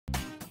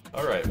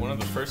Alright, one of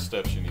the first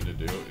steps you need to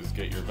do is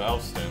get your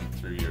valve stem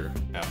through your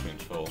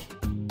 1/2" hole.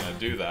 Now to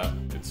do that,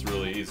 it's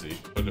really easy.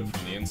 Put it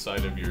from the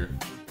inside of your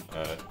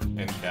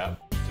end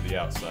cap to the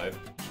outside,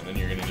 and then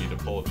you're going to need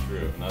to pull it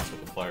through, and that's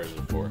what the pliers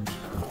are for.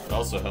 It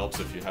also helps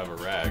if you have a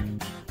rag,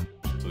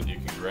 so that you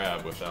can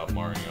grab without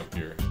marring up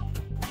your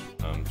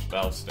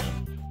valve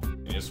stem.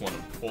 You just want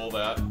to pull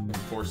that and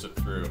force it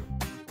through.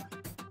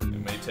 It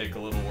may take a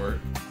little work.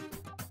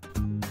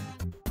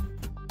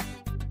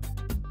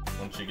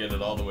 Once you get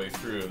it all the way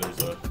through, there's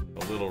a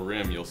little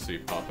rim you'll see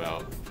pop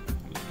out.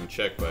 You can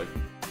check by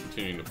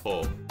continuing to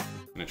pull,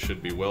 and it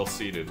should be well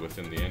seated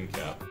within the end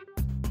cap.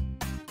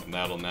 And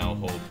that'll now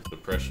hold the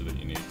pressure that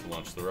you need to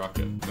launch the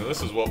rocket. Now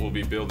this is what we'll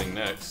be building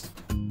next.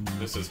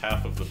 This is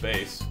half of the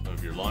base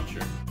of your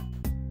launcher.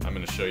 I'm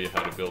going to show you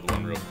how to build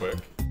one real quick.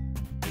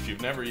 If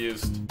you've never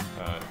used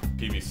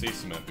PVC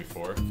cement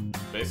before,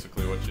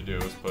 basically what you do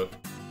is put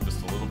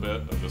just a little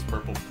bit of this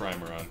purple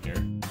primer on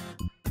here.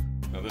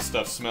 Now this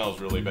stuff smells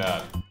really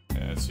bad,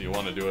 and so you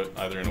want to do it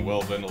either in a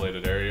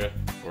well-ventilated area,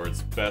 or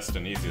it's best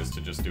and easiest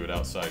to just do it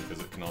outside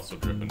because it can also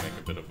drip and make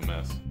a bit of a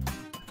mess.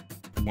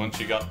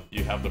 Once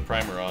you have the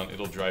primer on,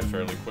 it'll dry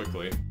fairly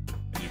quickly,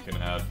 and you can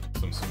add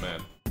some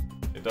cement.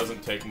 It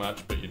doesn't take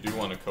much, but you do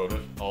want to coat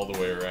it all the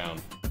way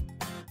around.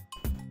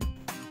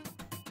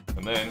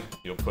 And then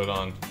you'll put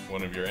on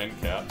one of your end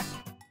caps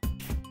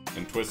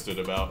and twist it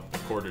about a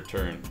 1/4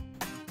 turn,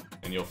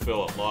 and you'll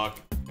feel it lock,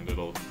 and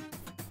it'll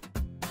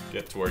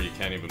get to where you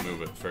can't even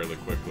move it fairly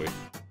quickly.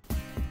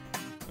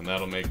 And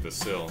that'll make the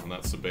sill, and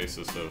that's the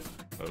basis of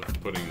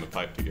putting the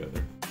pipe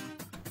together.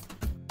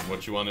 And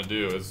what you want to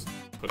do is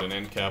put an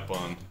end cap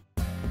on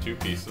 2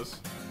 pieces.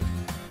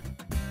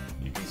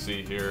 You can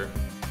see here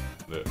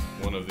that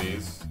one of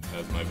these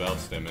has my valve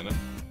stem in it.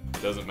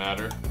 It doesn't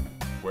matter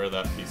where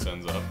that piece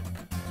ends up.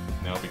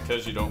 Now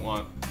because you don't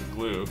want the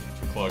glue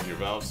to clog your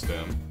valve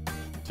stem,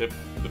 tip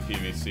the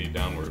PVC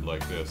downward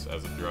like this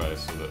as it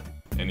dries so that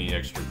any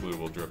extra glue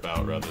will drip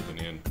out rather than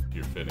in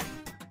your fitting.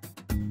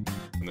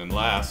 And then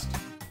last,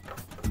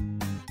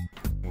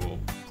 we'll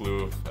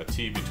glue a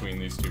T between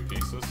these 2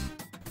 pieces,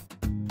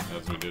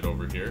 as we did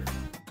over here,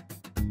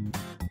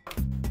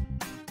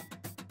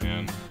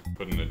 and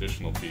put an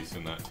additional piece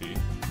in that T.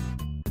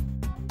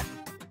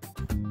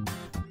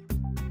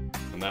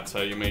 And that's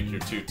how you make your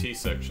 2 T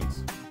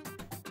sections.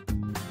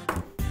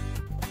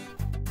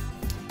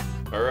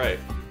 Alright,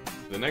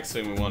 the next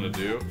thing we want to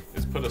do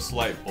is put a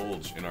slight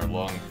bulge in our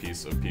long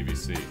piece of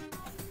PVC.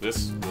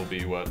 This will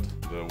be what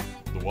the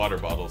water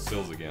bottle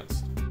seals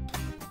against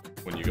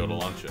when you go to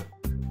launch it.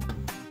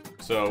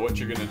 So what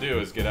you're going to do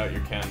is get out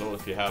your candle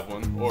if you have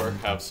one, or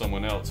have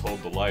someone else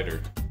hold the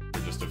lighter for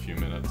just a few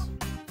minutes.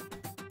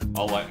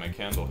 I'll light my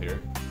candle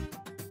here.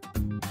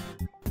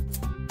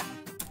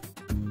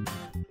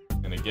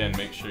 And again,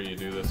 make sure you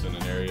do this in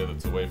an area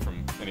that's away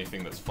from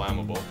anything that's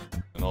flammable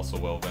and also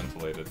well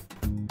ventilated.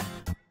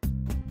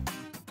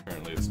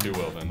 Apparently it's too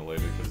well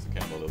ventilated because the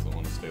candle doesn't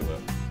want to stay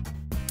lit.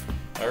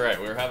 Alright,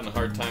 we're having a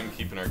hard time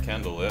keeping our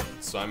candle lit,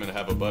 so I'm going to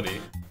have a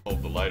buddy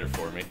hold the lighter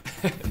for me.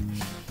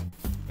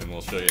 And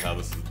we'll show you how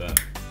this is done.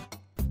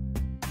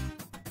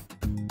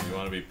 You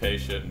want to be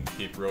patient and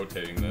keep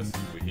rotating this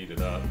as we heat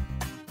it up.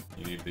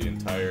 You need the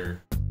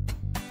entire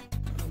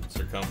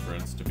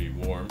circumference to be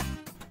warm.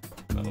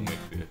 That'll make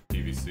the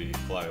PVC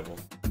pliable.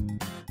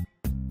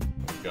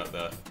 We've got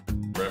that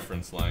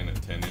reference line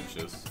at 10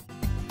 inches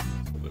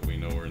so that we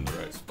know we're in the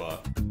right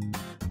spot.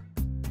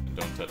 And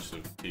don't touch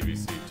the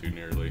PVC too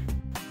nearly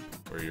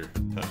where you're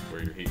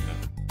heating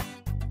it.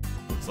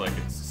 Looks like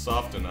it's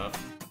soft enough.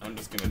 I'm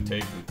just going to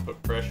take and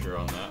put pressure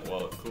on that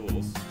while it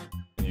cools.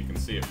 And you can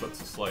see it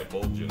puts a slight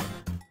bulge in it.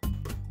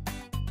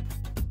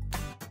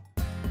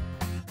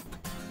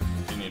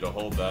 Continue to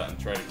hold that and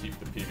try to keep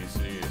the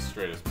PVC as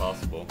straight as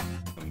possible.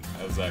 And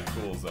as that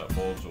cools, that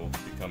bulge will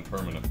become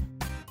permanent.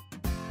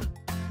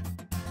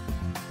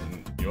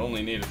 And you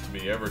only need it to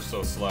be ever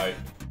so slight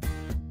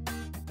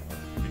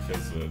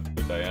because the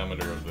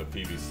diameter of the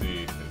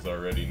PVC is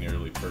already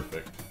nearly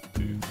perfect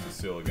to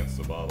seal against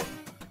the bottle.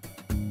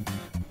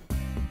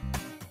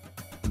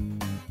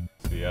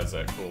 See, as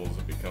that cools,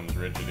 it becomes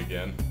rigid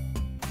again.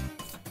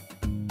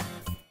 And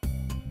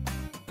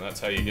that's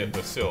how you get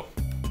the seal.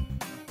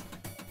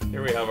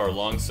 Here we have our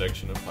long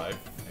section of pipe,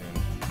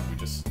 and we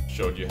just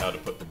showed you how to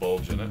put the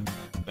bulge in it.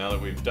 Now that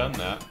we've done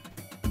that,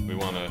 we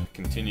want to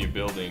continue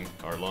building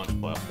our launch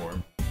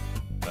platform.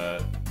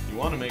 You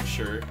want to make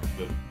sure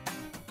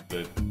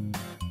that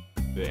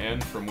the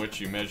end from which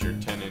you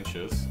measured 10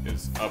 inches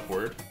is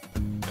upward,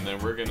 and then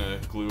we're going to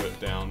glue it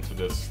down to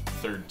this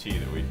 3rd T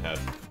that we had.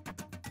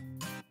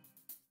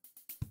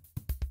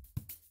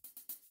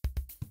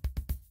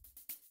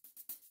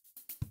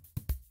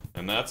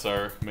 And that's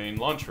our main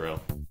launch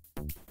rail.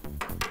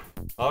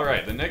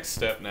 Alright, the next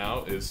step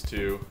now is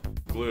to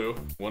glue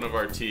one of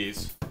our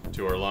T's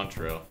to our launch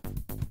rail.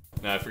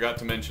 Now I forgot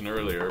to mention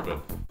earlier,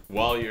 but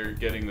while you're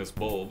getting this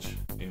bulge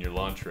in your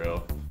launch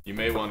rail, you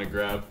may want to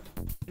grab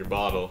your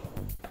bottle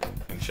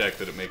and check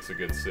that it makes a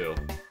good seal.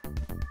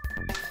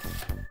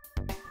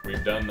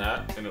 We've done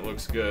that and it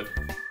looks good.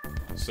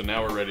 So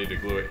now we're ready to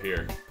glue it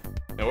here.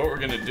 Now what we're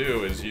going to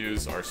do is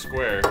use our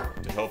square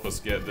to help us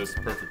get this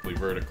perfectly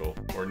vertical,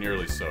 or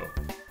nearly so.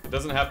 It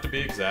doesn't have to be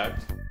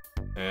exact.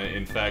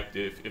 In fact,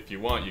 if you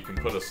want, you can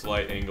put a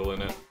slight angle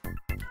in it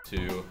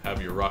to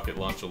have your rocket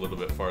launch a little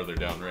bit farther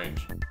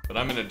downrange. But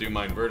I'm going to do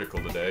mine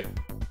vertical today.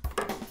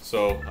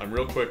 So I'm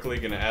real quickly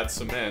going to add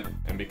cement,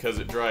 and because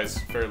it dries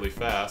fairly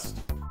fast,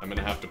 I'm going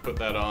to have to put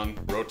that on,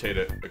 rotate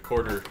it a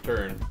quarter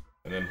turn,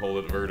 and then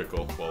hold it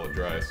vertical while it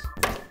dries.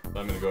 So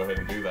I'm going to go ahead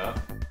and do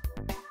that.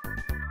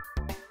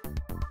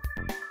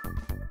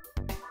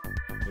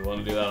 You want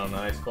to do that on a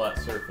nice flat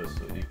surface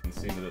so that you can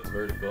see that it's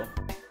vertical.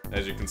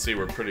 As you can see,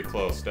 we're pretty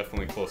close,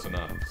 definitely close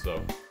enough.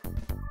 So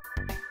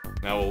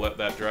now we'll let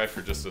that dry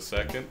for just a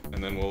second,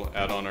 and then we'll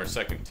add on our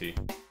second tee.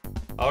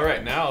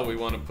 Alright, now we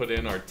want to put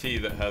in our tee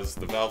that has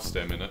the valve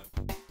stem in it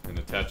and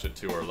attach it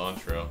to our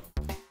launch rail.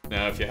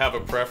 Now if you have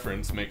a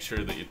preference, make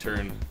sure that you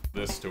turn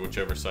this to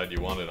whichever side you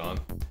want it on.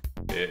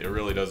 It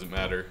really doesn't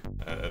matter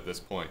at this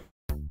point.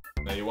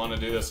 Now you want to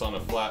do this on a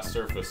flat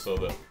surface so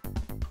that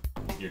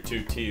your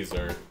two tees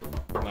are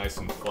nice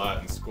and flat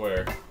and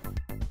square.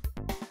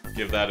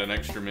 Give that an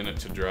extra minute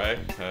to dry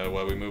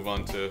while we move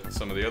on to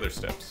some of the other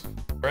steps.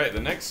 Alright, the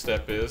next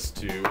step is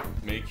to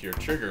make your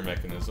trigger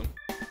mechanism.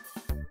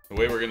 The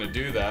way we're going to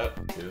do that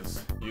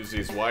is use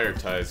these wire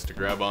ties to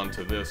grab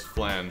onto this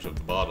flange of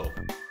the bottle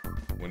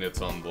when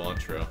it's on the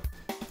launch rail.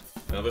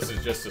 Now this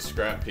is just a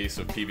scrap piece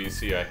of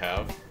PVC I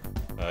have.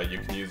 You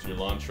can use your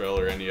launch rail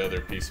or any other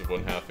piece of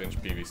 1/2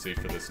 inch PVC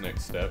for this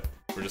next step.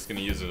 We're just going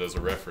to use it as a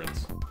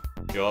reference.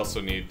 You'll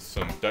also need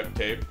some duct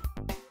tape,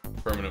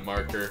 permanent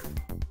marker,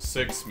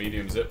 6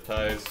 medium zip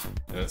ties,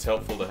 and it's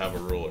helpful to have a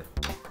ruler.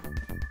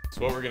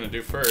 So what we're going to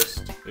do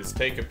first is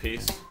take a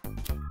piece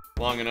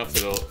long enough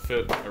that it'll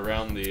fit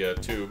around the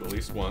tube at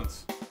least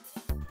once.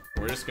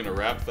 We're just going to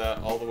wrap that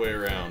all the way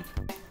around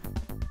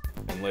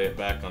and lay it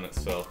back on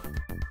itself.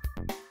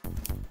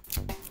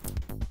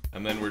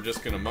 And then we're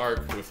just going to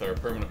mark with our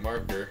permanent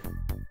marker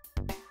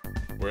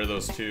where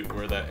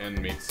that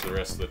end meets the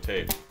rest of the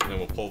tape. And then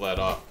we'll pull that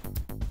off.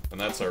 And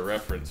that's our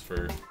reference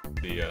for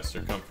the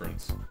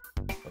circumference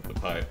of the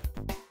pipe.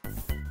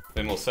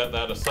 Then we'll set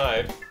that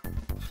aside.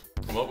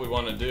 And what we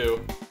want to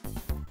do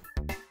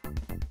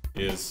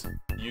is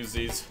use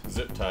these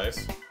zip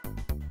ties,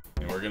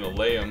 and we're going to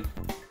lay them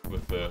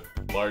with the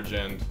large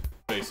end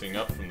facing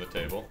up from the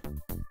table.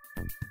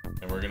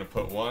 And we're going to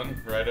put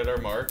one right at our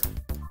mark.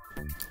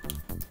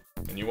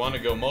 And you want to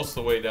go most of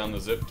the way down the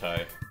zip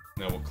tie.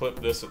 Now we'll clip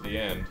this at the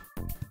end,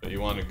 but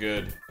you want a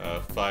good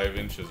 5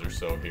 inches or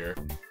so here.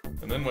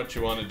 And then what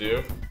you want to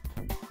do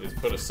is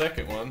put a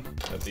second one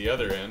at the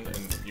other end,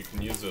 and you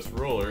can use this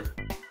ruler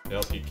to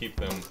help you keep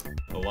them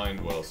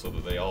aligned well so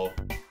that they all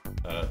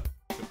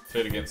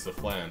fit against the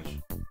flange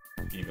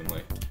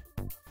evenly.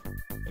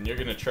 And you're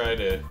going to try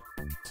to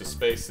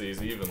space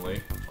these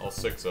evenly, all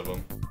 6 of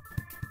them,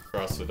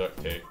 across the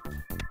duct tape.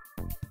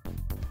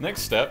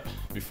 Next step,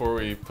 before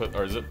we put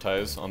our zip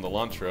ties on the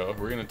launch rail,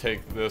 we're going to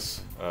take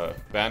this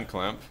band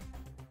clamp,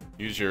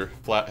 use your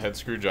flathead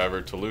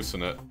screwdriver to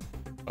loosen it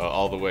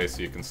all the way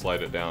so you can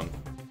slide it down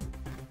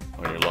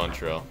on your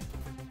launch rail.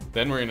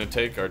 Then we're going to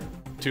take our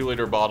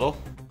 2-liter bottle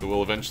that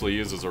we'll eventually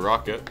use as a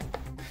rocket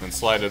and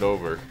slide it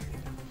over.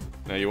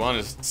 Now you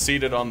want to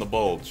seat it on the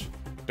bulge.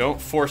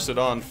 Don't force it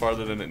on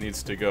farther than it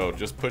needs to go.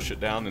 Just push it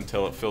down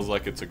until it feels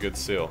like it's a good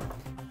seal.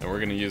 And we're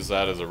going to use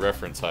that as a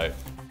reference height.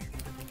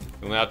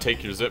 You'll now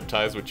take your zip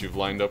ties, which you've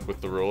lined up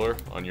with the ruler,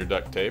 on your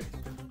duct tape.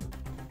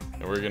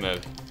 And we're going to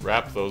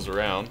wrap those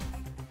around.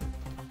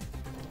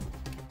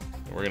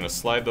 And we're going to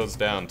slide those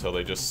down until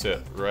they just sit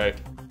right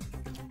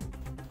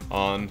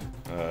on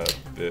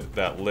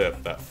that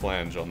lip, that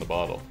flange on the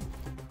bottle.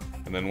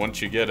 And then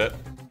once you get it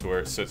to where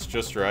it sits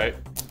just right,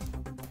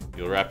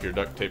 you'll wrap your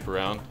duct tape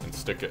around and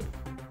stick it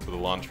to the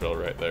launch rail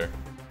right there.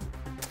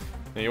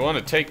 Now you want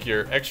to take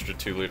your extra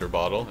 2-liter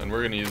bottle, and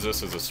we're going to use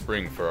this as a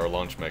spring for our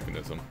launch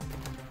mechanism.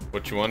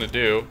 What you want to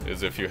do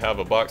is, if you have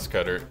a box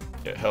cutter,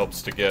 it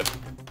helps to get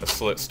a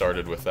slit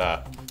started with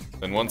that.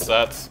 Then once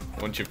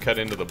you've cut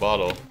into the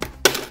bottle,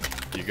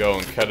 you go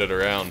and cut it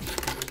around.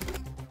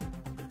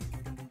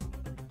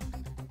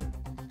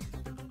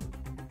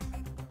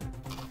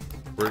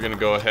 We're going to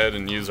go ahead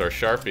and use our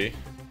Sharpie,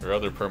 or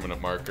other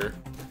permanent marker,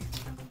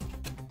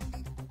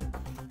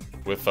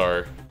 with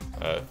our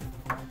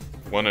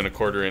 1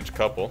 1/4 inch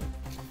couple.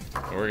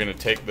 And we're going to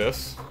take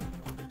this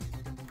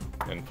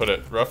and put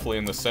it roughly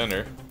in the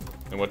center.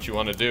 And what you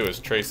want to do is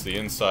trace the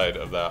inside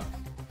of that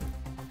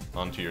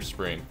onto your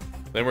spring.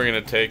 Then we're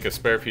going to take a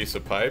spare piece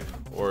of pipe,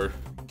 or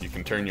you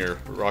can turn your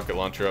rocket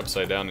launcher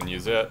upside down and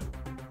use it.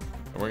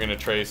 And we're going to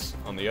trace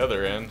on the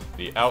other end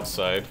the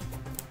outside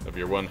of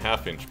your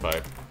 1/2 inch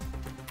pipe.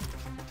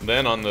 And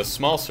then on the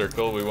small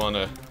circle, we want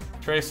to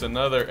trace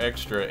another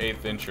extra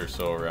 1/8 inch or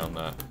so around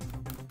that,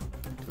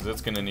 because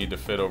it's going to need to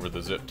fit over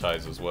the zip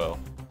ties as well.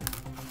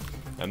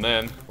 And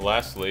then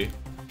lastly,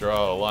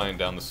 draw a line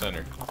down the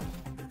center.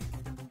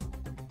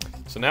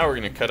 So now we're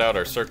going to cut out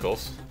our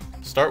circles.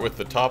 Start with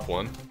the top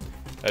one.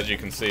 As you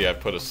can see, I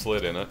put a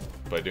slit in it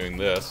by doing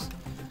this.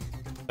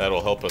 That'll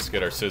help us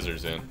get our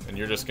scissors in. And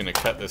you're just gonna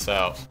cut this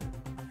out.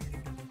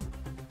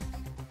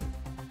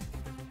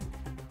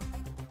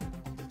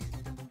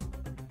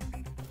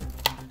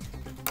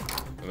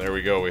 And there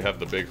we go, we have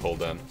the big hole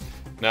done.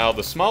 Now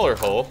the smaller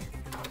hole,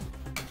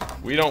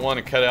 we don't want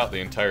to cut out the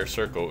entire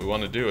circle. What we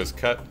want to do is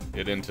cut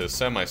it into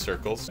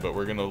semicircles, but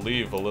we're going to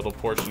leave a little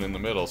portion in the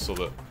middle so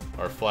that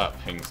our flap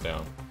hangs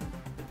down.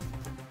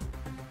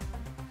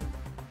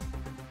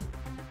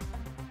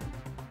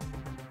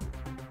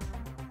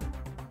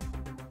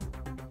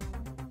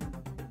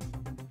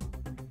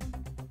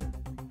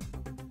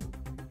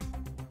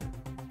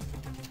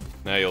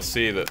 Now you'll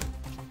see that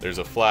there's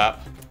a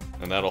flap,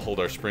 and that'll hold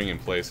our spring in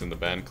place in the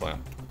band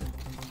clamp.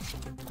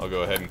 I'll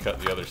go ahead and cut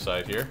the other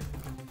side here.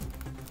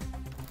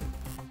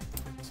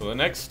 So the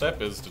next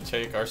step is to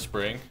take our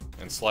spring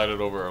and slide it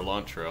over our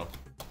launch rail.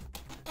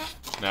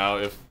 Now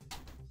if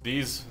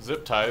these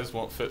zip ties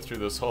won't fit through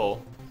this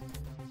hole,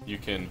 you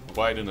can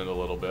widen it a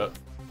little bit,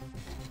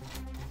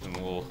 and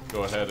we'll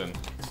go ahead and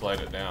slide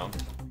it down.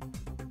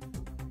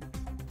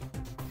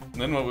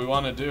 And then what we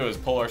want to do is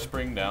pull our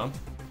spring down,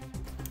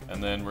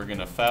 and then we're going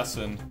to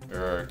fasten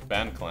our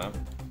band clamp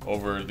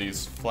over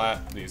these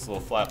little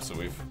flaps that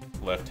we've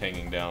left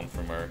hanging down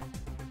from our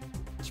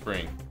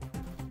spring.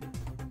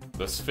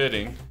 This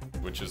fitting,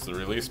 which is the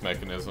release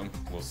mechanism,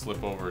 will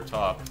slip over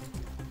top,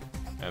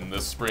 and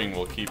this spring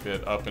will keep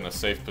it up in a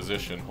safe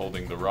position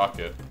holding the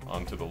rocket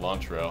onto the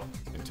launch rail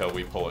until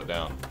we pull it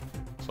down.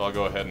 So I'll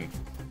go ahead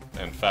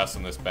and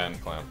fasten this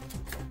band clamp.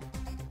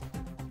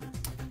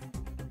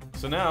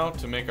 So now,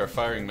 to make our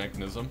firing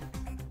mechanism,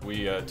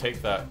 we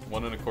take that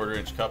 1 1/4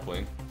 inch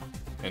coupling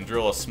and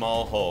drill a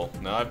small hole.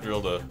 Now I've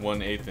drilled a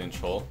 1/8 inch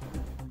hole.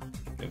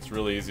 It's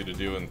really easy to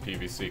do in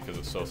PVC because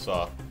it's so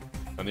soft.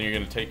 And then you're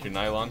going to take your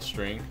nylon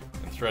string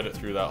and thread it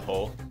through that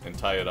hole and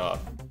tie it off.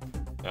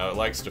 Now it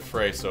likes to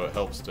fray, so it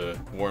helps to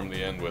warm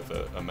the end with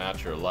a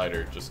match or a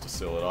lighter just to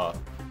seal it off.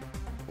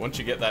 Once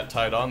you get that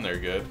tied on there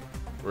good,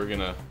 we're going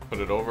to put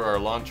it over our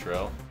launch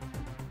rail,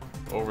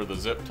 over the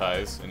zip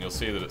ties, and you'll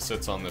see that it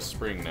sits on this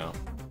spring now.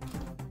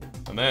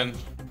 And then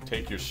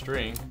take your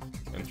string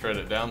and thread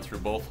it down through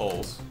both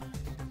holes,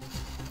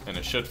 and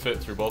it should fit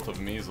through both of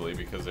them easily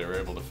because they were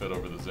able to fit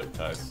over the zip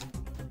ties.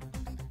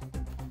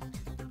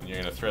 And you're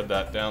going to thread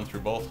that down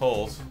through both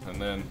holes,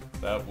 and then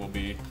that will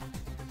be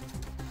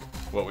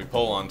what we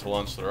pull on to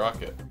launch the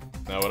rocket.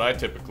 Now what I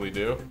typically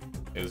do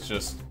is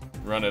just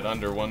run it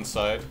under one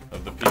side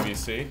of the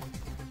PVC,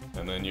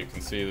 and then you can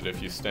see that if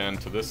you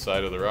stand to this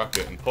side of the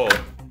rocket and pull,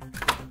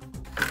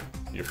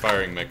 your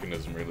firing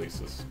mechanism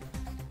releases.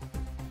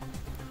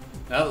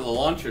 Now that the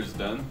launcher is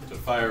done, to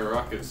fire a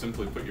rocket,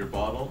 simply put your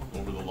bottle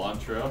over the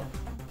launch rail,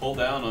 pull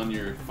down on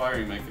your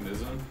firing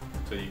mechanism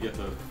until you get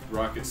the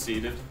rocket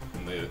seated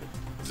and the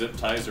zip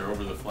ties are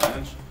over the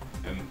flange,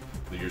 and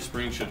your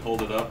spring should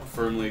hold it up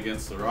firmly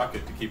against the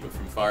rocket to keep it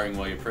from firing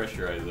while you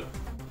pressurize it.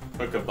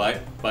 Hook a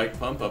bike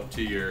pump up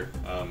to your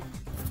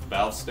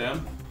valve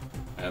stem,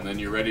 and then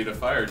you're ready to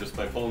fire just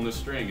by pulling the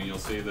string, and you'll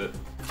see that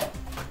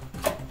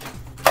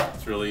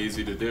it's really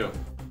easy to do.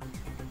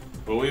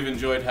 Well, we've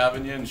enjoyed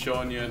having you and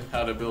showing you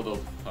how to build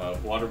a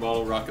water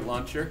bottle rocket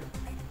launcher.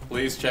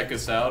 Please check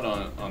us out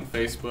on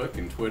Facebook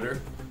and Twitter,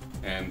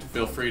 and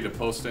feel free to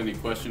post any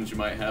questions you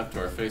might have to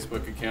our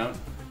Facebook account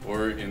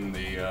or in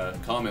the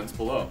comments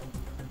below.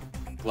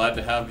 Glad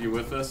to have you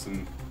with us,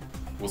 and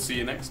we'll see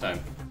you next time.